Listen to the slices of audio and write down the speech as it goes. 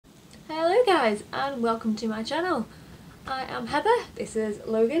Hello guys and welcome to my channel. I am Heather, this is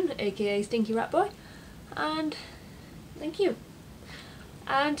Logan aka Stinky Rat Boi, and thank you.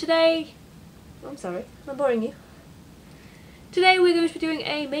 And today, I'm sorry, I'm boring you. Today we're going to be doing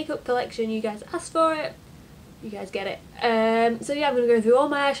a makeup collection. You guys asked for it, you guys get it. So yeah, I'm going to go through all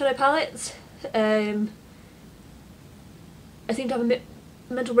my eyeshadow palettes. I seem to have a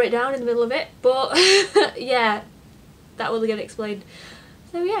mental breakdown in the middle of it, but yeah, that will get explained.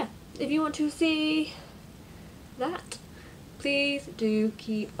 So yeah, if you want to see that, please do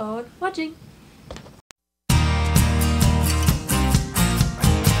keep on watching.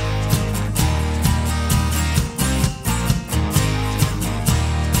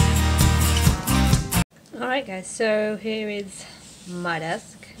 Alright guys, so here is my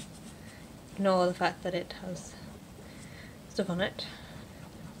desk. Ignore the fact that it has stuff on it.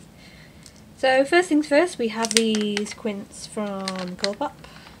 So first things first, we have these quints from Colourpop.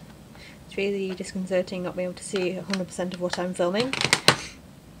 It's really disconcerting not being able to see 100% of what I'm filming.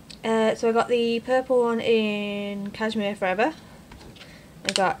 So I got the purple one in Cashmere Forever.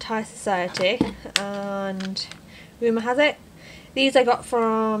 I got High Society and Rumour Has It. These I got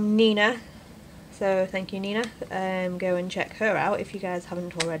from Nina, so thank you Nina. Go and check her out if you guys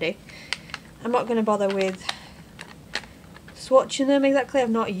haven't already. I'm not going to bother with swatching them exactly, I've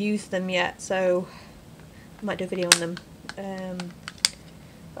not used them yet, so I might do a video on them.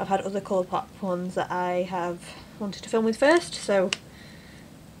 I've had other Colourpop ones that I have wanted to film with first, so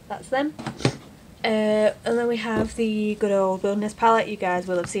that's them. And then we have the good old Wilderness palette. You guys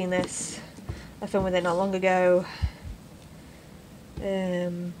will have seen this, I filmed with it not long ago.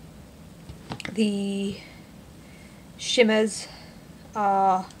 The shimmers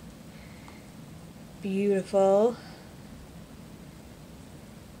are beautiful.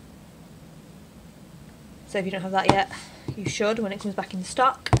 So if you don't have that yet, you should when it comes back in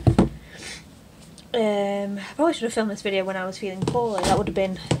stock. I probably should have filmed this video when I was feeling poorly. That would have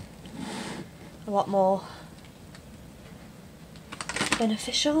been a lot more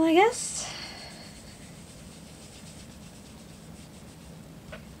beneficial, I guess.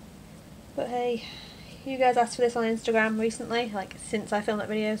 But hey, you guys asked for this on Instagram recently, like since I filmed that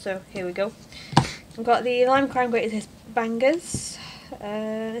video, so here we go. I've got the Lime Crime Greatest Bangers.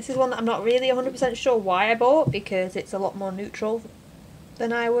 This is one that I'm not really 100% sure why I bought, because it's a lot more neutral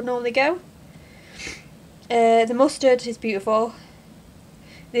than I would normally go. The mustard is beautiful.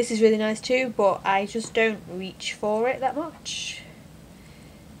 This is really nice too, but I just don't reach for it that much.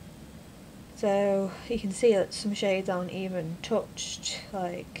 So you can see that some shades aren't even touched,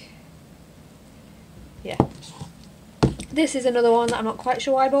 like, yeah. This is another one that I'm not quite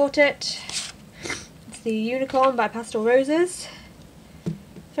sure why I bought it. It's the Unicorn by Pastel Roses.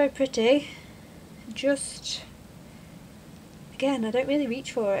 Very pretty, just, again, I don't really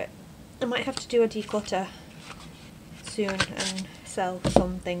reach for it. I might have to do a declutter soon and sell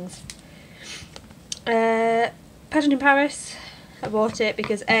some things. Pageant in Paris, I bought it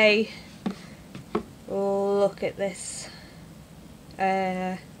because look at this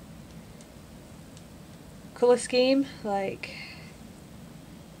colour scheme, like,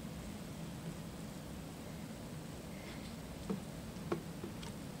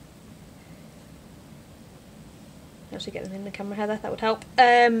 actually get them in the camera, Heather, that would help.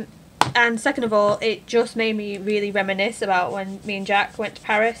 And second of all, it just made me really reminisce about when me and Jack went to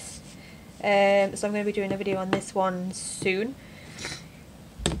Paris. So I'm going to be doing a video on this one soon.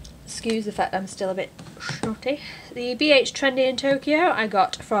 Excuse the fact I'm still a bit snotty. The BH Trendy in Tokyo I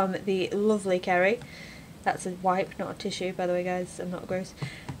got from the lovely Kerry. That's a wipe, not a tissue, by the way guys, I'm not gross.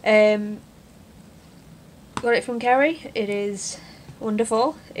 Got it from Kerry. It is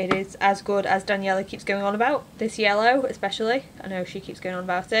wonderful. It is as good as Daniela keeps going on about. This yellow especially, I know she keeps going on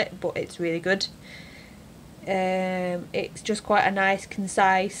about it, but it's really good. It's just quite a nice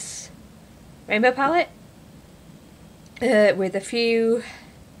concise rainbow palette with a few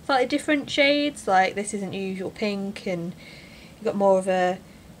slightly different shades, like this isn't your usual pink, and you've got more of a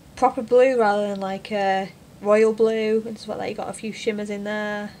proper blue rather than like a royal blue and stuff like that. You've got a few shimmers in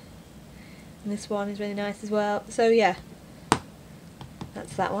there, and this one is really nice as well. So yeah,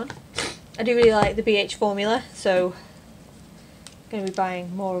 that's that one. I do really like the BH formula, so I'm going to be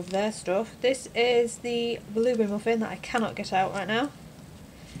buying more of their stuff. This is the blueberry muffin that I cannot get out right now.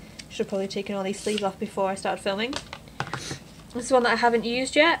 Should have probably taken all these sleeves off before I started filming. This is one that I haven't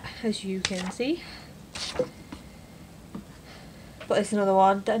used yet, as you can see. But it's another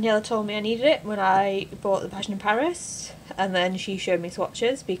one. Daniela told me I needed it when I bought the Passion in Paris, and then she showed me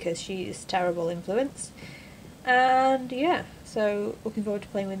swatches because she's terrible influence. And yeah, so looking forward to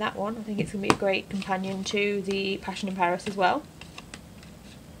playing with that one. I think it's going to be a great companion to the Passion in Paris as well.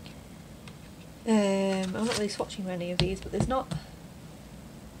 I'm not really swatching any of these, but there's not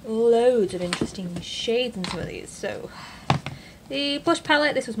loads of interesting shades in some of these. So the blush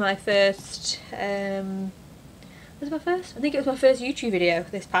palette, this was my first, was it my first? I think it was my first YouTube video,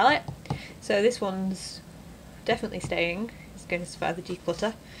 this palette. So this one's definitely staying. It's going to survive the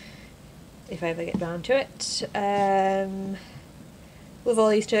declutter if I ever get down to it. With all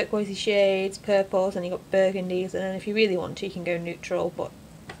these turquoisey shades, purples, and you've got burgundies, and then if you really want to you can go neutral, but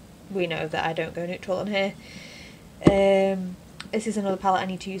we know that I don't go neutral on here. This is another palette I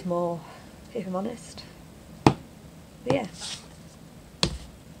need to use more, if I'm honest. But yeah.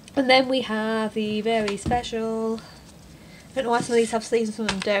 And then we have the very special, I don't know why some of these have sleeves and some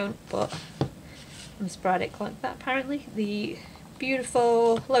of them don't, but I'm sporadic like that apparently. The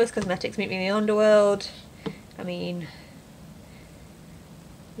beautiful Lois Cosmetics Meet Me in the Underworld. I mean,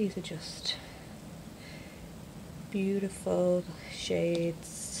 these are just beautiful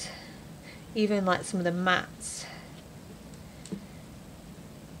shades. Even like some of the mattes.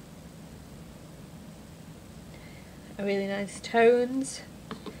 Are really nice tones.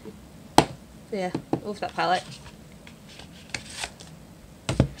 So yeah, love that palette.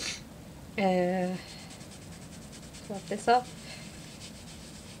 Swap this off.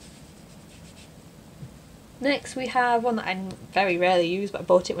 Next we have one that I very rarely use, but I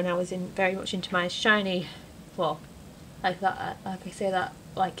bought it when I was very much into my shiny, well, like I say that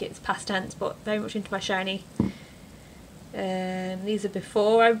like it's past tense, but very much into my shiny. These are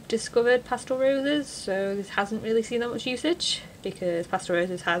before I've discovered Pastel Roses, so this hasn't really seen that much usage because Pastel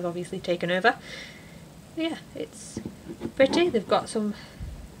Roses has obviously taken over. But yeah, it's pretty. They've got some,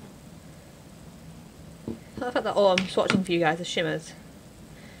 I like that all I'm swatching for you guys are shimmers.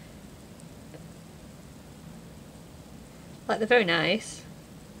 Like, they're very nice.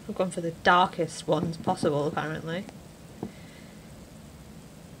 I've gone for the darkest ones possible apparently.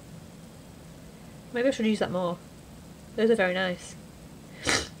 Maybe I should use that more. Those are very nice.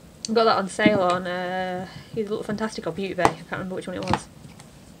 I got that on sale on either Look Fantastic or Beauty Bay. I can't remember which one it was.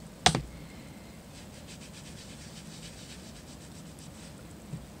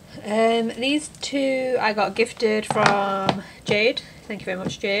 These two I got gifted from Jade. Thank you very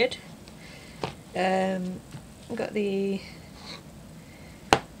much, Jade. I got the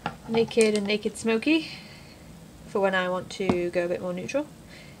Naked and Naked Smoky for when I want to go a bit more neutral.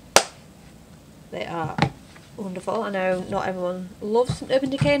 They are wonderful. I know not everyone loves Urban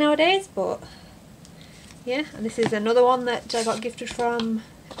Decay nowadays, but yeah. And this is another one that I got gifted from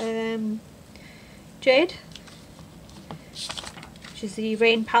Jade, which is the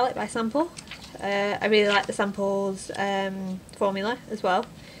Rain palette by Sample. I really like the Sample's formula as well,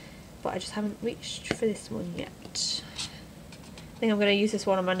 but I just haven't reached for this one yet. I think I'm going to use this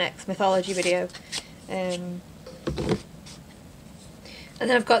one on my next mythology video. And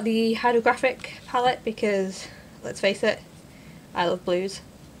then I've got the Hydrographic palette because, let's face it, I love blues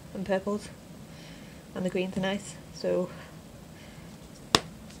and purples, and the greens are nice. So,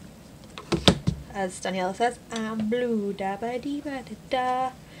 as Daniela says, I'm blue, da ba dee ba da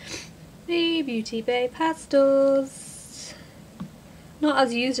da. The Beauty Bay pastels. Not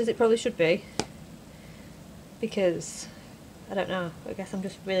as used as it probably should be, because, I don't know, I guess I'm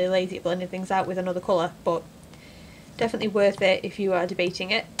just really lazy at blending things out with another colour, but definitely worth it if you are debating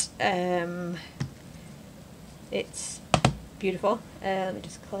it. It's beautiful. Let me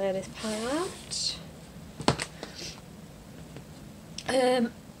just clear this palette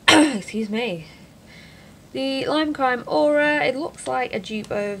out. Excuse me. The Lime Crime Aura, it looks like a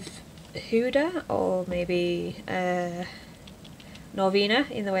dupe of Huda or maybe Norvina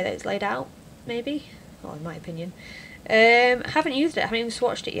in the way that it's laid out, maybe, or in my opinion. I haven't used it, I haven't even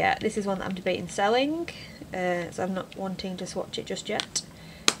swatched it yet. This is one that I'm debating selling, so I'm not wanting to swatch it just yet.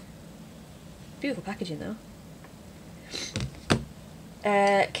 Beautiful packaging though.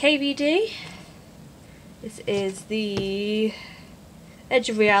 KVD, this is the Edge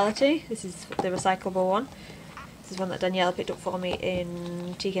of Reality. This is the recyclable one. This is one that Daniela picked up for me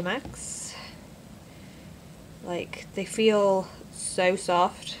in TK Maxx. Like, they feel so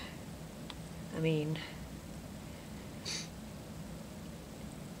soft. I mean,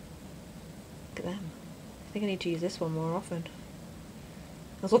 look at them. I think I need to use this one more often.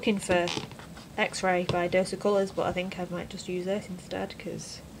 I was looking for X-Ray by Dose of Colours, but I think I might just use this instead,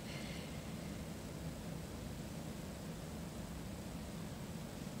 because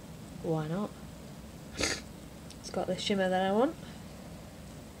why not? It's got the shimmer that I want,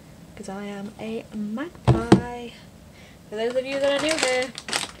 because I am a magpie. For those of you that are new here,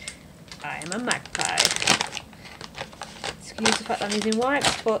 I am a magpie. Excuse the fact that I'm using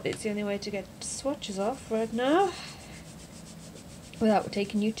wipes, but it's the only way to get swatches off right now without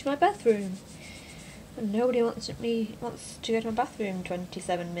taking you to my bathroom. And nobody wants to go to my bathroom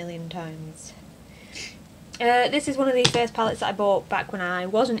 27 million times. This is one of the first palettes that I bought back when I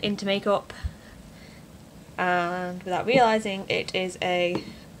wasn't into makeup, and without realising it is a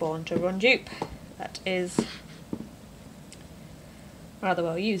Born to Run dupe that is rather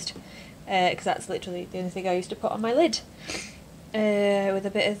well used, because that's literally the only thing I used to put on my lid, with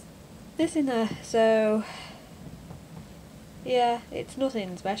a bit of this in there. So yeah, it's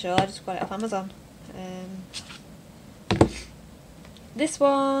nothing special, I just got it off Amazon. This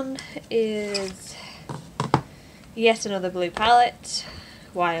one is yet another blue palette.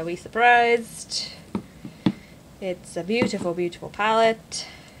 Why are we surprised? It's a beautiful, beautiful palette.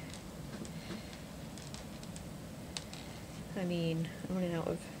 I mean, I'm running out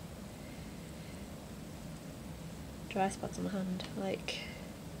of dry spots on my hand. Like,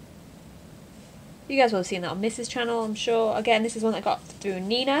 you guys will have seen that on Mrs. channel, I'm sure. Again, this is one that I got through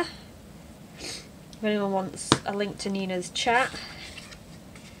Nina. If anyone wants a link to Nina's chat,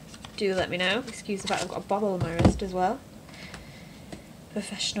 do let me know. Excuse the fact I've got a bottle on my wrist as well.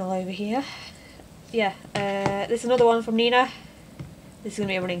 Professional over here. Yeah, this is another one from Nina. This is going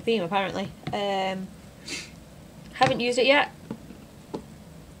to be a running theme apparently. Haven't used it yet.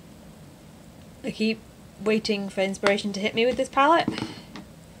 I keep waiting for inspiration to hit me with this palette.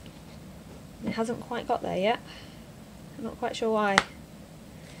 It hasn't quite got there yet. I'm not quite sure why. I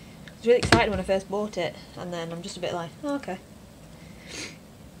was really excited when I first bought it, and then I'm just a bit like, oh, okay.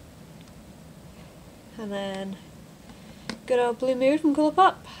 And then good old Blue Mood from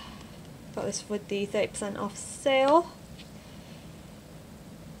Colourpop. Got this with the 30% off sale.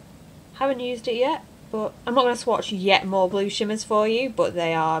 Haven't used it yet, but I'm not going to swatch yet more blue shimmers for you, but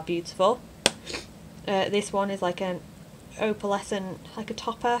they are beautiful. This one is like an opalescent, like a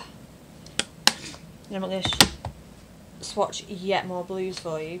topper. And I'm not going to swatch yet more blues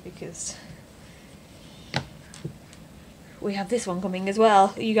for you because we have this one coming as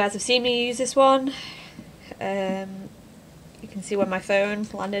well. You guys have seen me use this one. You can see where my phone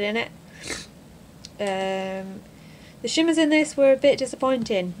landed in it. The shimmers in this were a bit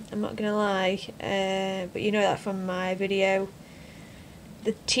disappointing, I'm not gonna lie, but you know that from my video.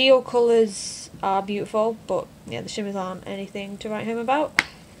 The teal colours are beautiful, but yeah, the shimmers aren't anything to write home about.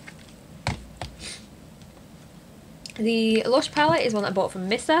 The Lush palette is one that I bought from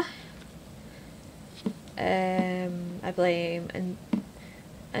Missa. I blame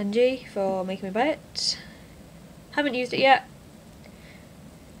Angie for making me buy it. Haven't used it yet,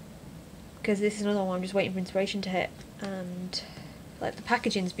 because this is another one I'm just waiting for inspiration to hit, and like the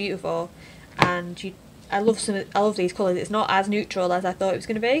packaging's beautiful, and I love these colours. It's not as neutral as I thought it was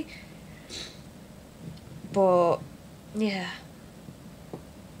going to be, but yeah,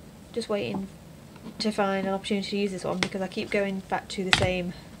 just waiting to find an opportunity to use this one because I keep going back to the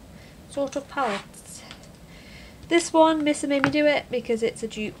same sort of palettes. This one, Missa made me do it because it's a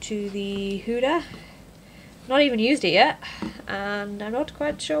dupe to the Huda. Not even used it yet, and I'm not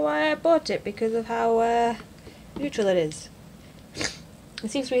quite sure why I bought it because of how neutral it is. There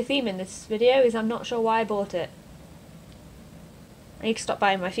seems to be a theme in this video, is I'm not sure why I bought it. I need to stop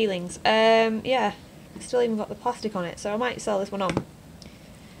buying my feelings. Yeah, I still even got the plastic on it, so I might sell this one on.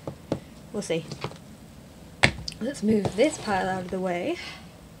 We'll see. Let's move this pile out of the way.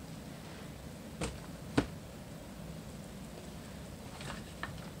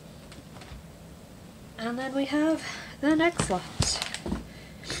 And then we have the next lot.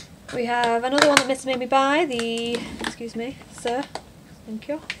 We have another one that Missa made me buy, the, excuse me, sir, thank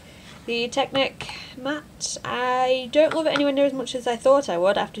you, the Technic matte. I don't love it anywhere near as much as I thought I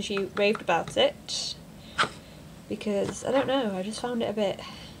would after she raved about it, because, I don't know, I just found it a bit,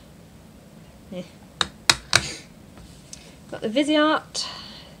 eh. Got the Viseart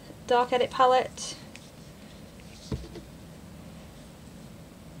Dark Edit palette.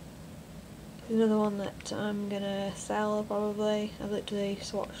 Another one that I'm gonna sell probably. I've literally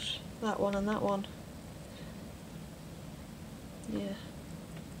swatched that one and that one. Yeah.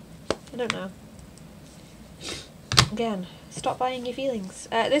 I don't know. Again, stop buying your feelings.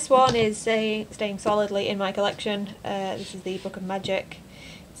 This one is staying solidly in my collection. This is the Book of Magic.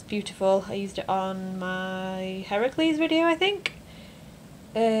 It's beautiful. I used it on my Heracles video, I think.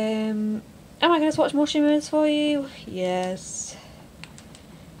 Am I going to swatch more shimmers for you? Yes.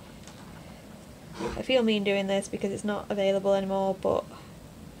 I feel mean doing this because it's not available anymore, but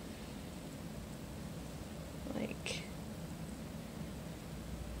like,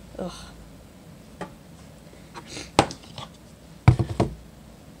 ugh.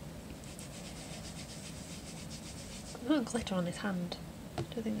 I've got glitter on his hand. I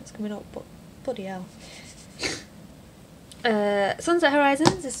don't think that's coming up, but bloody hell. Sunset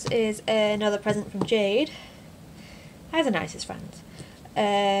Horizons, this is another present from Jade. I have the nicest friends.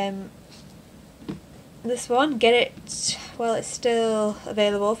 This one, get it while it's still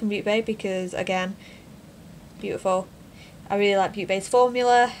available from Beauty Bay because, again, beautiful. I really like Beauty Bay's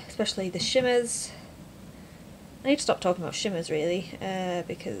formula, especially the shimmers. I need to stop talking about shimmers really,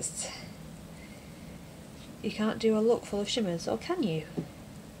 because you can't do a look full of shimmers, or can you?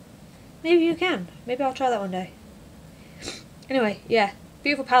 Maybe you can. Maybe I'll try that one day. Anyway, yeah,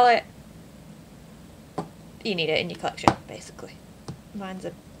 beautiful palette. You need it in your collection, basically. Mine's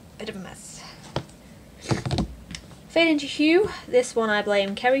a bit of a mess. Fade into Hue. This one I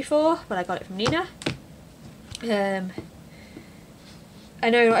blame Kerry for, but I got it from Nina. I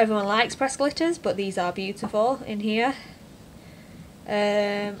know not everyone likes pressed glitters, but these are beautiful in here.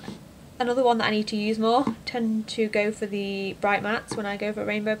 Another one that I need to use more. Tend to go for the bright mattes when I go for a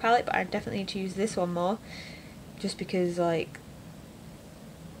rainbow palette, but I definitely need to use this one more. Just because, like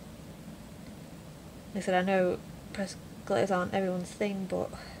I said, I know pressed glitters aren't everyone's thing,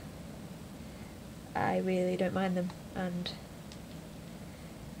 but I really don't mind them. And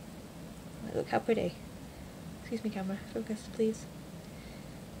look how pretty. Excuse me, camera. Focus, please.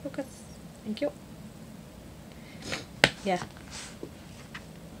 Focus. Thank you. Yeah.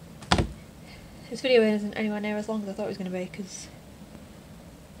 This video isn't anywhere near as long as I thought it was going to be because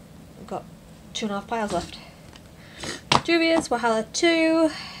I've got 2.5 piles left. Juvia's Wahala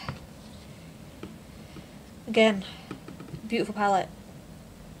 2. Again, beautiful palette.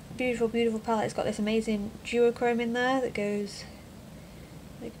 Beautiful, beautiful palette. It's got this amazing duochrome in there that goes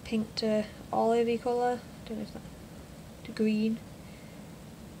like pink to olivey colour. Don't know if that to green.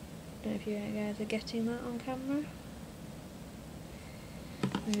 Don't know if you guys are getting that on camera.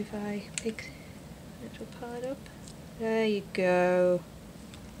 Maybe if I pick the actual palette up. There you go.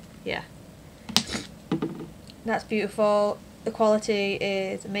 Yeah. That's beautiful. The quality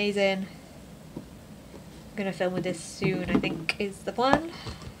is amazing. I'm going to film with this soon, I think, is the plan.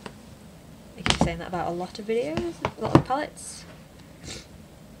 I keep saying that about a lot of videos, a lot of palettes.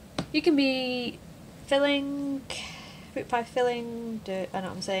 You can be filling, fruit pie filling, I know what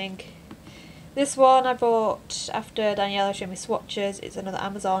I'm saying. This one I bought after Daniela showed me swatches. It's another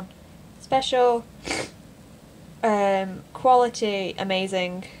Amazon special. Quality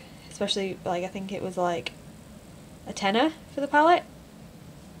amazing, especially like I think it was like a tenner for the palette.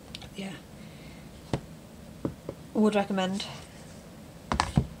 Yeah, would recommend.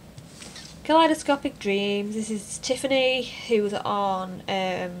 Kaleidoscopic Dreams. This is Tiffany, who was on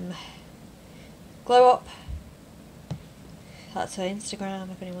Glow Up. That's her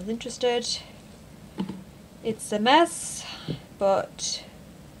Instagram if anyone's interested. It's a mess, but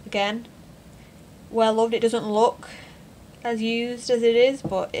again, well loved. It doesn't look as used as it is,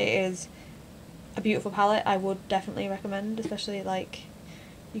 but it is a beautiful palette. I would definitely recommend, especially like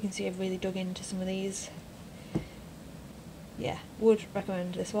you can see I've really dug into some of these. Yeah, would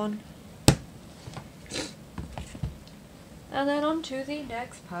recommend this one. And then on to the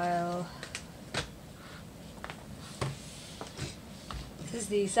next pile. This is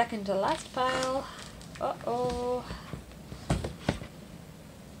the second to last pile. Uh-oh.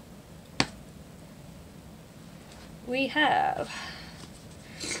 We have,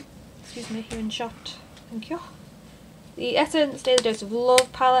 excuse me, you're in shot, thank you. The Essence Daily Dose of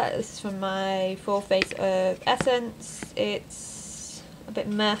Love palette. This is from my Full Face of Essence. It's a bit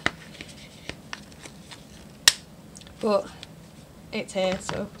meh, but it's here,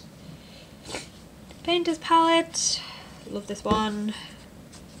 so. Painter's palette. Love this one.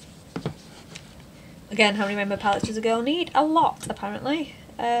 Again, how many rainbow palettes does a girl need? A lot, apparently.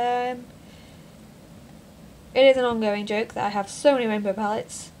 It is an ongoing joke that I have so many rainbow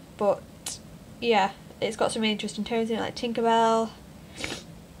palettes, but yeah, it's got some really interesting tones in it, like Tinkerbell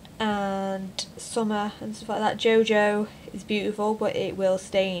and Summer and stuff like that. Jojo is beautiful, but it will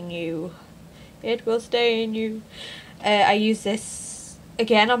stain you. It will stain you. I use this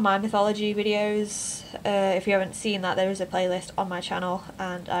again on my mythology videos. If you haven't seen that, there is a playlist on my channel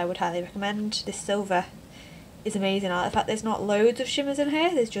and I would highly recommend. This silver is amazing. In fact, there's not loads of shimmers in here,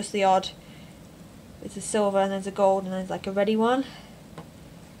 there's just the odd. There's a silver and there's a gold and there's like a reddy one.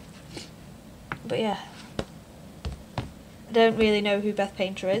 But yeah, I don't really know who Beth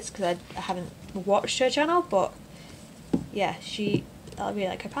Painter is because I haven't watched her channel, but yeah, I really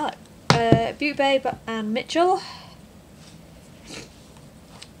like her palette. Beauty Bay and Mitchell.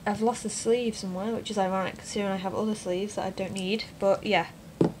 I've lost the sleeve somewhere, which is ironic considering I have other sleeves that I don't need, but yeah.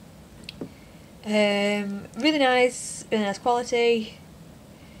 Really nice quality.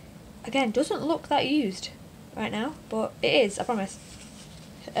 Again, doesn't look that used right now, but it is, I promise.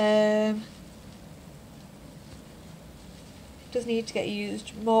 does need to get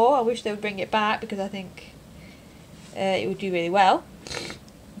used more. I wish they would bring it back because I think it would do really well.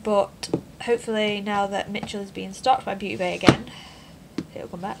 But hopefully now that Mitchell is being stocked by Beauty Bay again, it'll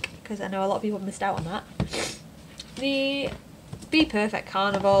come back because I know a lot of people missed out on that. The Be Perfect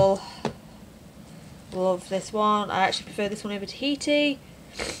Carnival. Love this one. I actually prefer this one over Tahiti.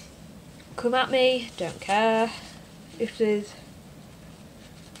 Come at me, don't care. This is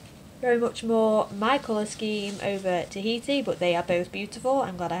very much more my colour scheme over Tahiti, but they are both beautiful.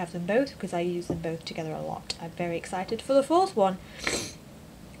 I'm glad I have them both because I use them both together a lot. I'm very excited for the fourth one.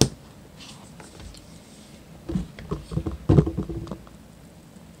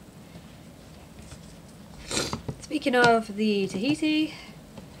 Speaking of the Tahiti,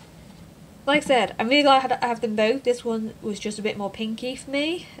 like I said, I'm really glad I have them both. This one was just a bit more pinky for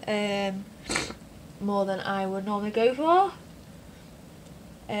me, more than I would normally go for.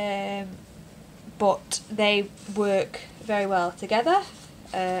 But they work very well together.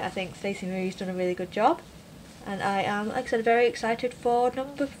 I think Stacey Marie's done a really good job, and I am, like I said, very excited for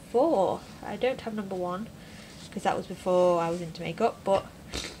number 4. I don't have number 1 because that was before I was into makeup, but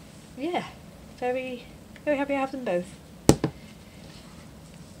yeah, very happy I have them both.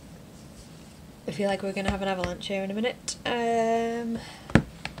 I feel like we're going to have an avalanche here in a minute. My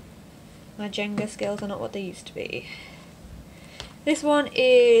Jenga skills are not what they used to be. This one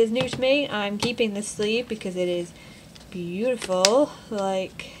is new to me. I'm keeping this sleeve because it is beautiful.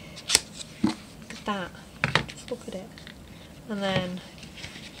 Like, look at that. Just look at it. And then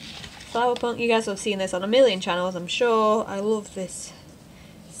Flower Punk. You guys have seen this on a million channels, I'm sure. I love this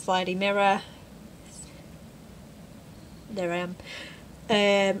slidey mirror. There I am.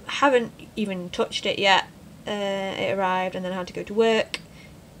 Haven't even touched it yet. It arrived and then I had to go to work.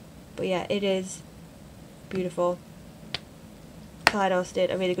 But yeah, it is beautiful. Kaleidos did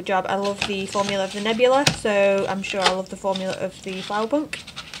a really good job. I love the formula of the Nebula, so I'm sure I love the formula of the Flower Punk.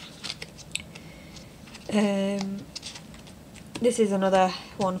 This is another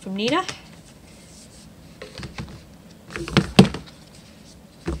one from Nina.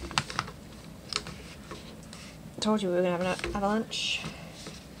 I told you we were going to have an avalanche.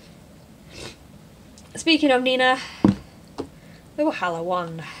 Speaking of Nina, the Wahala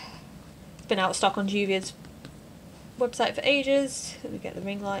one. It's been out of stock on Juvia's website for ages. Let me get the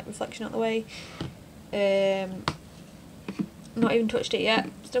ring light reflection out of the way. Not even touched it yet.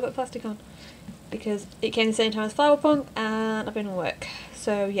 Still got plastic on because it came the same time as Flower Punk and I've been on work.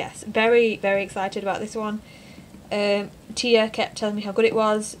 So yes, very excited about this one. Tia kept telling me how good it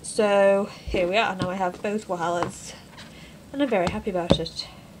was, so here we are. Now I have both Wahalas and I'm very happy about it.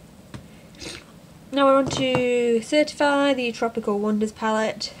 Now we're on to Certify, the Tropical Wonders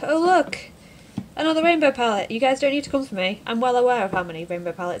palette. Oh look! Another rainbow palette. You guys don't need to come for me. I'm well aware of how many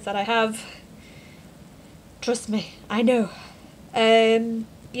rainbow palettes that I have. Trust me, I know.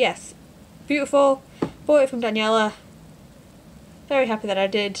 Yes, beautiful. Bought it from Daniela. Very happy that I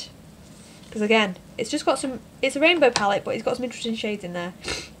did. Because again, it's just got some, it's a rainbow palette, but it's got some interesting shades in there.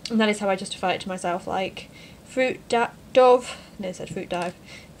 And that is how I justify it to myself. Like Fruit Dove, no, it said Fruit Dive,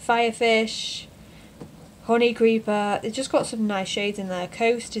 Firefish, Honey Creeper. It's just got some nice shades in there.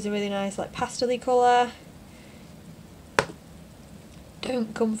 Coast is a really nice like pastel-y colour.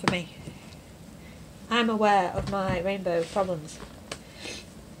 Don't come for me. I'm aware of my rainbow problems.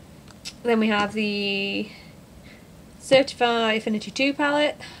 Then we have the Certify Affinity 2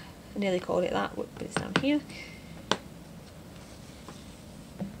 palette. I nearly called it that, but it's down here.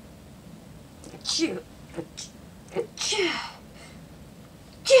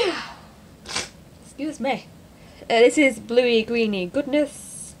 Excuse me. This is Bluey Greeny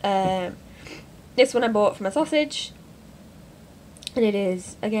Goodness. This one I bought from a sausage. And it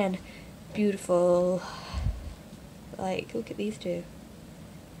is, again, beautiful. Like, look at these two.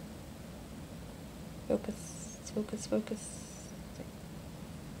 Focus, focus, focus.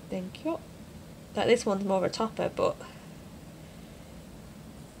 Thank you. Like, this one's more of a topper, but look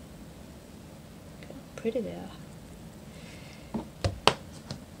how pretty they are.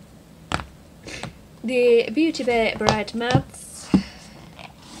 The Beauty Bay Bright Mattes,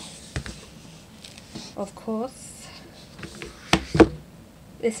 of course.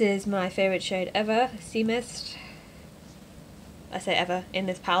 This is my favourite shade ever, Sea Mist. I say ever, in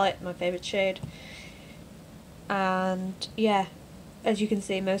this palette, my favourite shade. And yeah, as you can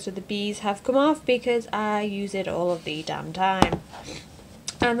see, most of the bees have come off because I use it all of the damn time.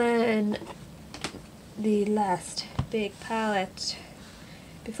 And then the last big palette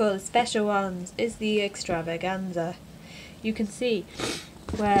before the special ones is the Extravaganza. You can see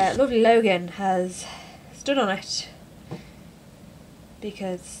where lovely Logan has stood on it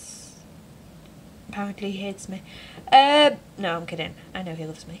because apparently he hates me. No, I'm kidding. I know he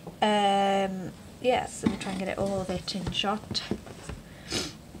loves me. Yes, I'm trying to get it all of it in shot.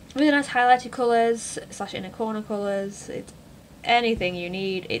 Really nice highlighted colours, slash inner corner colours. It's anything you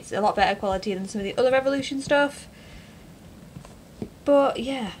need. It's a lot better quality than some of the other Revolution stuff. But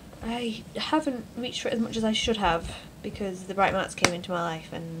yeah, I haven't reached for it as much as I should have because the Bright Mattes came into my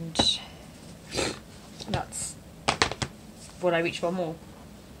life, and that's what I reach for more.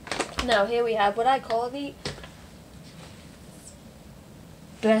 Now here we have what I call the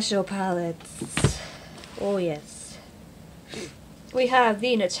special palettes. Oh yes. We have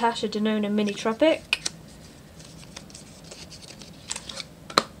the Natasha Denona Mini Tropic,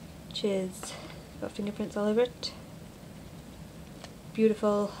 which is got fingerprints all over it.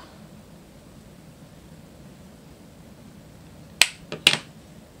 Beautiful.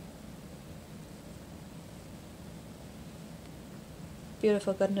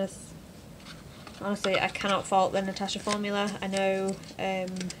 Beautiful goodness. Honestly, I cannot fault the Natasha formula. I know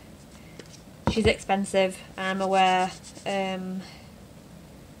she's expensive, I'm aware.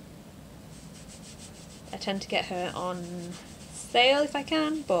 I tend to get her on sale if I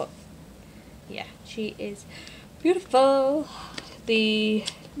can, but yeah, she is beautiful. The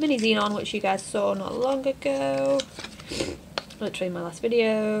mini Xenon, which you guys saw not long ago, literally in my last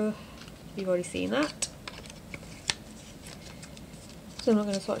video, you've already seen that. So I'm not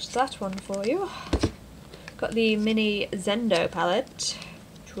going to swatch that one for you. Got the mini Zendo palette,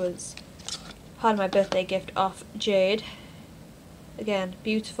 which was part of my birthday gift off Jade. Again,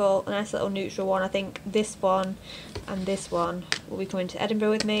 beautiful, a nice little neutral one. I think this one and this one will be coming to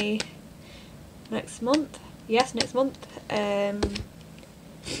Edinburgh with me next month. Yes, next month.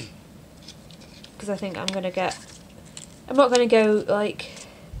 Because I think I'm not going to go like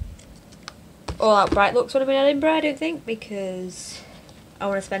all out bright looks when I'm in Edinburgh, I don't think, because I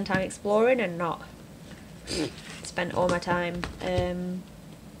want to spend time exploring and not spend all my time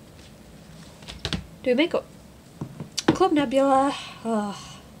doing makeup. Club Nebula.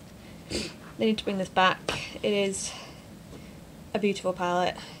 Oh, they need to bring this back. It is a beautiful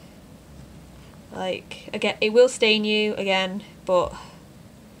palette. Like, again, it will stain you again, but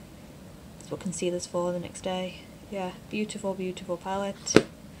that's what concealer's for the next day. Yeah, beautiful, beautiful palette.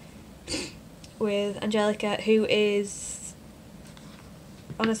 With Angelica, who is,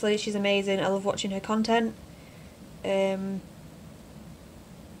 honestly, she's amazing. I love watching her content.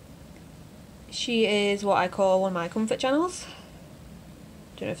 She is what I call one of my comfort channels.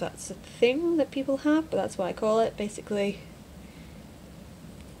 Don't know if that's a thing that people have, but that's what I call it. Basically,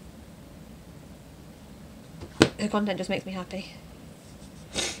 her content just makes me happy.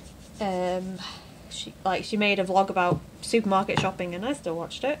 She made a vlog about supermarket shopping, and I still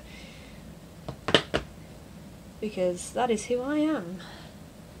watched it because that is who I am.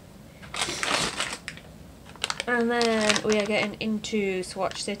 And then we are getting into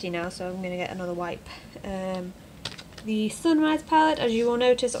Swatch City now, so I'm going to get another wipe. The Sunrise palette, as you will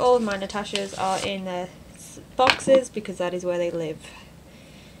notice, all of my Natashas are in their boxes because that is where they live.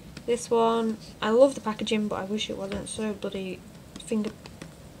 This one, I love the packaging, but I wish it wasn't so bloody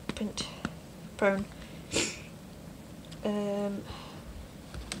fingerprint prone.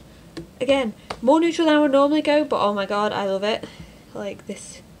 Again, more neutral than I would normally go, but oh my god, I love it. Like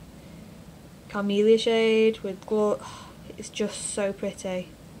this Carmelia shade with glow, it's just so pretty.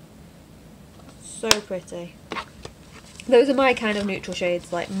 So pretty. Those are my kind of neutral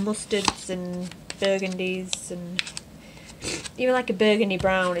shades, like mustards and burgundies, and even like a burgundy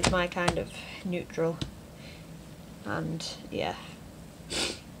brown is my kind of neutral. And yeah,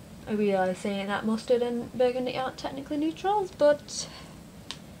 I realise saying that mustard and burgundy aren't technically neutrals, but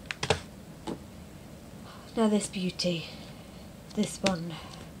now this beauty, this one.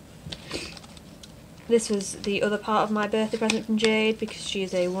 This was the other part of my birthday present from Jade because she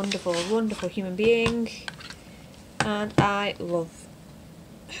is a wonderful, wonderful human being, and I love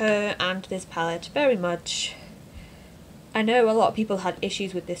her and this palette very much. I know a lot of people had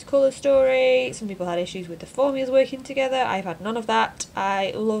issues with this colour story, some people had issues with the formulas working together. I've had none of that.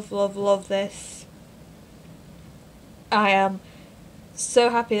 I love, love, love this. I am so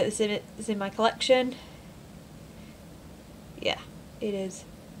happy that it's in my collection. Yeah, it is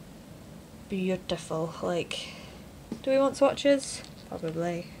beautiful. Like, do we want swatches?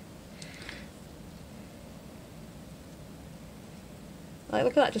 Probably. Like,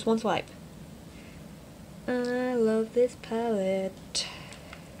 look at that, just one swipe. I love this palette.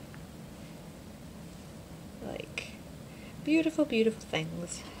 Like, beautiful, beautiful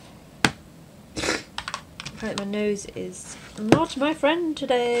things. Apparently my nose is not my friend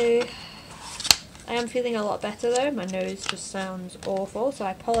today. I am feeling a lot better though. My nose just sounds awful, so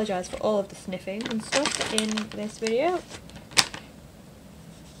I apologise for all of the sniffing and stuff in this video.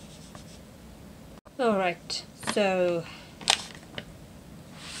 Alright, so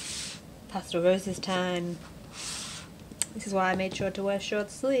Pastel Roses time. This is why I made sure to wear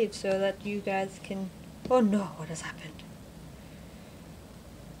short sleeves, so that you guys can... Oh no, what has happened?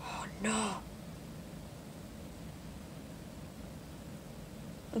 Oh no!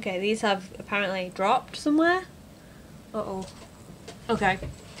 Okay, these have apparently dropped somewhere. Uh-oh. Okay.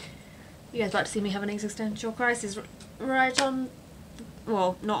 You guys about to see me have an existential crisis right on...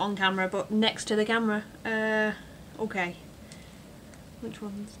 Well, not on camera, but next to the camera. Okay. Which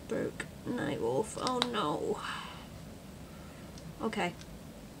one's broke? Nightwolf. Oh no. Okay.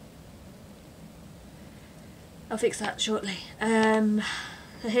 I'll fix that shortly.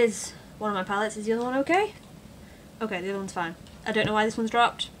 Here's one of my palettes. Is the other one okay? Okay, the other one's fine. I don't know why this one's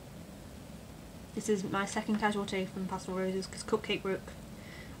dropped. This is my second casualty from Pastel Roses because Cupcake broke,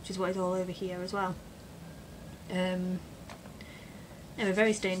 which is what is all over here as well. I have a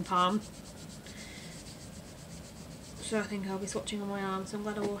very stained palm, so I think I'll be swatching on my arm, so I'm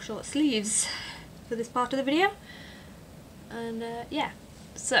glad I wore short sleeves for this part of the video. And yeah,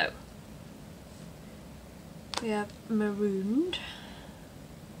 so we have Marooned.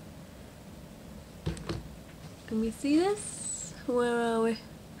 Can we see this? Where are we?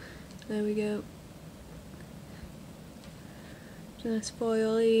 There we go. Nice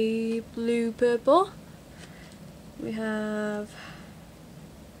foily blue purple. We have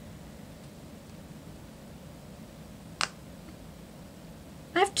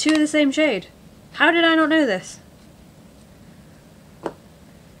I have two of the same shade. How did I not know this? I was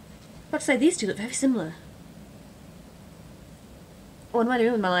about to say, these two look very similar. What am I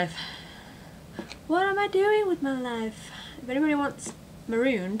doing with my life? What am I doing with my life? If anybody wants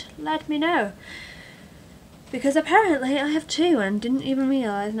Marooned, let me know. Because apparently I have two and didn't even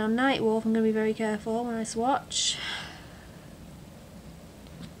realise. Now Nightwolf, I'm going to be very careful when I swatch.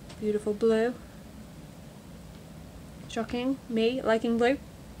 Beautiful blue. Shocking. Me liking blue.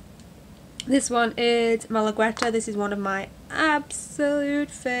 This one is Malagueta. This is one of my absolute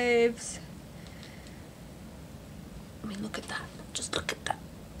faves. I mean, look at that. Just look at that.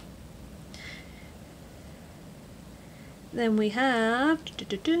 Then we have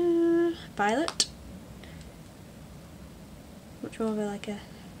Violet, much more of like a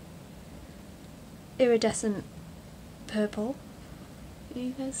iridescent purple. Are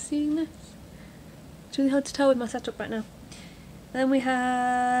you guys seeing this? It's really hard to tell with my setup right now. Then we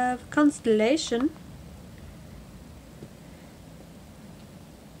have Constellation.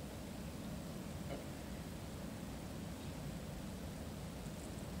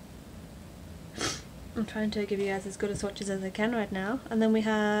 I'm trying to give you guys as good a swatches as I can right now. And then we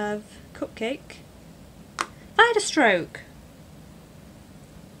have Cupcake. Have I had a stroke?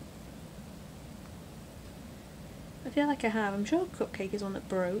 I feel like I have. I'm sure Cupcake is one that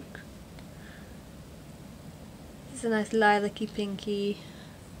broke. This is a nice lilac-y pinky.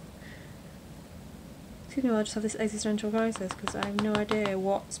 Excuse me while I just have this existential crisis because I have no idea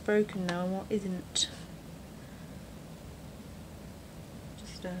what's broken now and what isn't.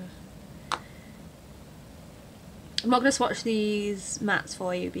 Just I'm not going to swatch these mattes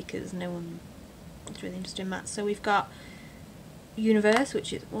for you because no one is really interested in mattes. So we've got Universe,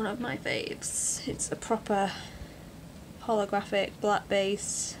 which is one of my faves. It's a proper holographic black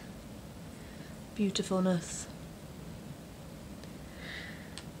base. Beautifulness.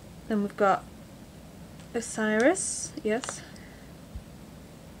 Then we've got Osiris, yes.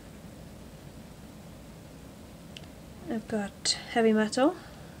 I've got Heavy Metal,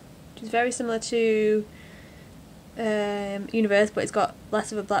 which is very similar to Universe, but it's got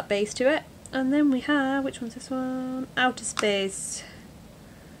less of a black base to it. And then we have, which one's this one? Outer Space,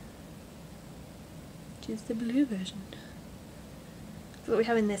 which is the blue version. That's what we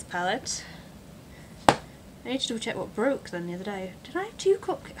have in this palette. I need to double check what broke then the other day. Did I have two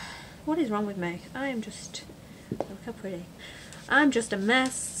cupcakes? What is wrong with me? I am just, look how pretty. I'm just a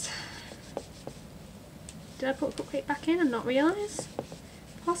mess. Did I put a cupcake back in and not realise?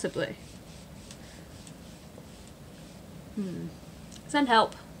 Possibly. Send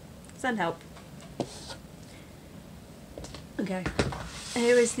help. Send help. Okay.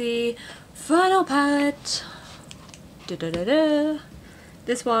 Here is the final palette. Da -da -da -da.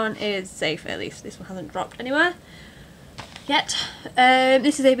 This one is safe, at least. This one hasn't dropped anywhere yet.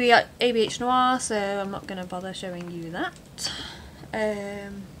 This is ABH Noir, so I'm not going to bother showing you that.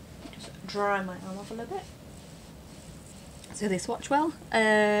 Just dry my arm off a little bit so they swatch well.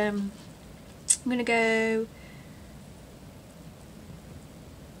 I'm going to go...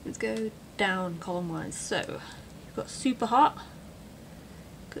 Let's go down column wise. So you've got Super Hot,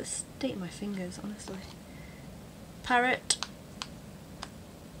 got a state in my fingers honestly, Parrot,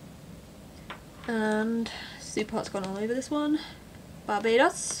 and Super Hot's gone all over this one,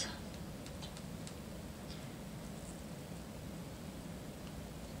 Barbados,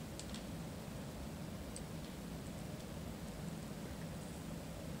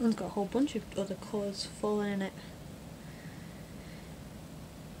 one's got a whole bunch of other colours falling in it.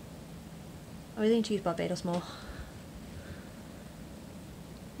 I really need to use Barbados more.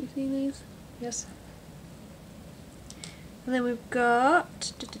 You seen these? Yes. And then we've got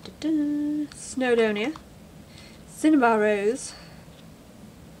Snowdonia, Cinnabar Rose,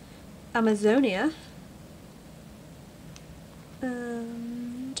 Amazonia,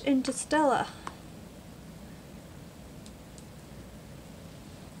 and Interstellar.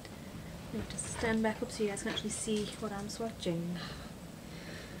 I need to stand back up so you guys can actually see what I'm swatching.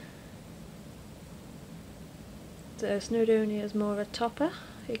 So Snowdonia is more of a topper,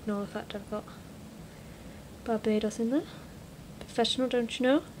 ignore the fact I've got Barbados in there. Professional, don't you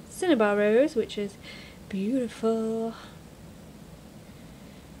know? Cinnabar Rose, which is beautiful.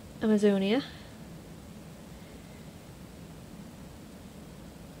 Amazonia.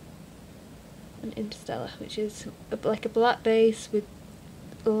 And Interstellar, which is like a black base with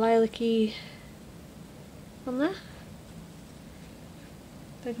lilac-y on there. I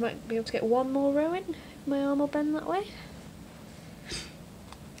think I might be able to get one more row in. My arm will bend that way.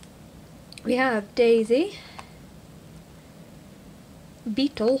 We have Daisy,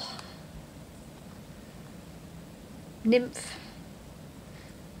 Beetle, Nymph,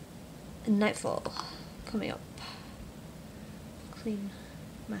 and Nightfall coming up. Clean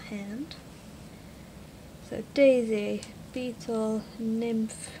my hand. So Daisy, Beetle,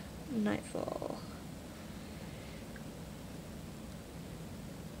 Nymph, Nightfall.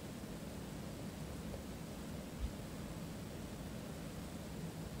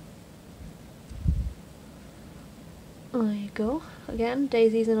 There you go. Again,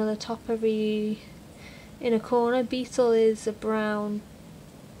 Daisy's another toppery in a corner. Beetle is a brown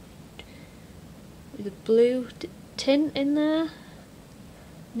with a blue tint in there.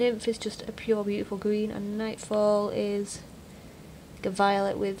 Nymph is just a pure beautiful green, and Nightfall is like a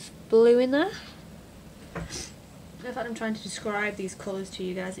violet with blue in there. In fact, I'm trying to describe these colours to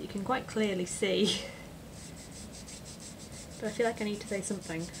you guys that you can quite clearly see. But I feel like I need to say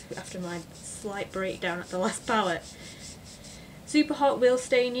something after my slight breakdown at the last palette. Super Hot will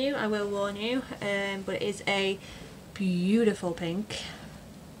stain you, I will warn you, but it is a beautiful pink.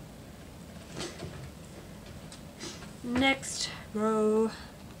 Next row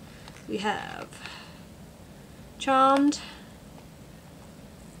we have Charmed,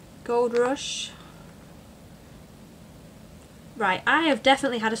 Gold Rush. Right, I have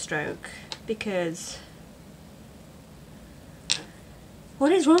definitely had a stroke because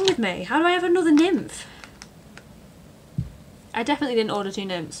what is wrong with me? How do I have another nymph? I definitely didn't order 2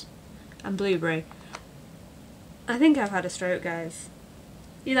 nymphs and blueberry. I think I've had a stroke, guys.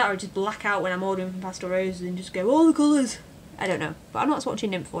 Either that or just black out when I'm ordering from Pastel Roses and just go, all the colours. I don't know, but I'm not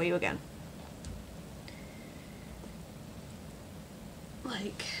swatching nymph for you again.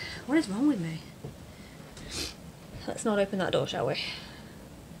 Like, what is wrong with me? Let's not open that door, shall we?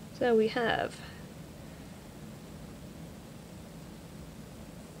 So we have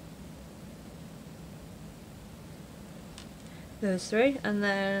those 3, and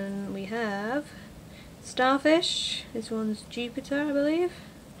then we have Starfish. This one's Jupiter, I believe.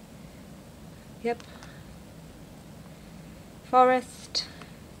 Yep. Forest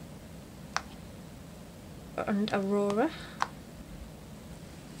and Aurora.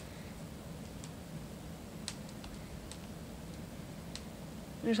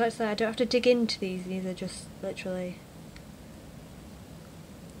 Just like I said, I don't have to dig into these are just literally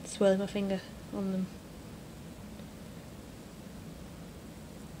swirling my finger on them.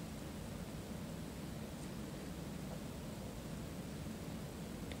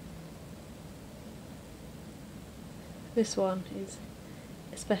 This one is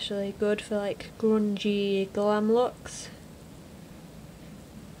especially good for like grungy glam looks.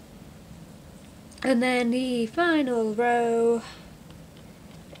 And then the final row,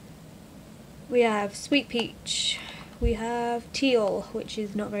 we have Sweet Peach, we have Teal, which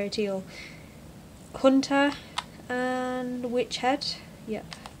is not very teal, Hunter, and Witch Head. Yep.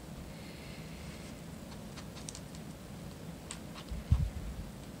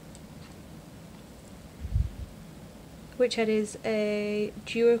 Witch Head is a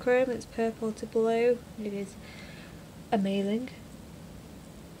duochrome, it's purple to blue, it is amazing.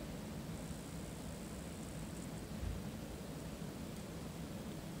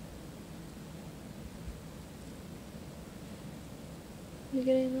 we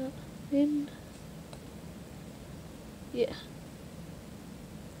getting that in? Yeah.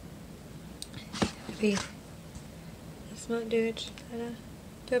 Maybe let's not do it.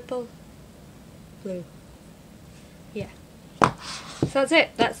 Purple, blue. Yeah. So that's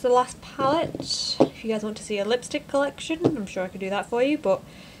it. That's the last palette. If you guys want to see a lipstick collection, I'm sure I could do that for you, but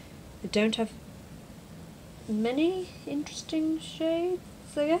I don't have many interesting shades,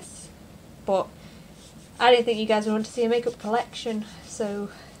 I guess. But I didn't think you guys would want to see a makeup collection, so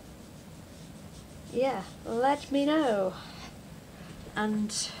yeah, let me know. And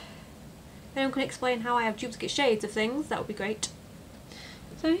if anyone can explain how I have duplicate shades of things, that would be great.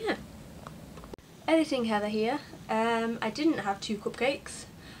 So yeah. Editing Heather here. I didn't have 2 cupcakes.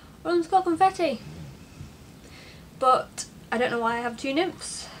 One of them's got confetti. But I don't know why I have 2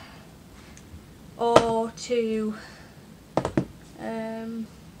 nymphs. Or 2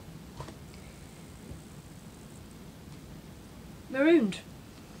 marooned.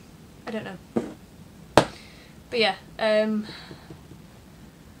 I don't know. But yeah, at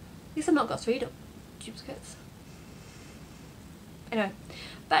least I've not got 3 duplicates. Anyway,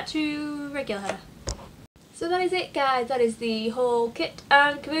 back to regular Heather. So that is it, guys. That is the whole kit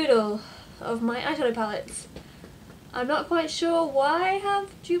and caboodle of my eyeshadow palettes. I'm not quite sure why I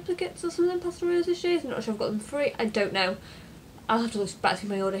have duplicates of some of them pastel rosy shades. I'm not sure I've got them free. I don't know. I'll have to look back through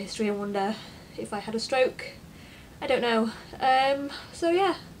my order history and wonder if I had a stroke. I don't know. So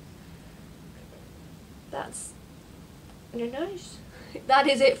yeah. That's nice. That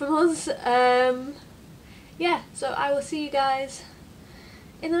is it from us. Yeah, so I will see you guys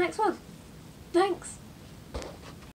in the next one. Thanks.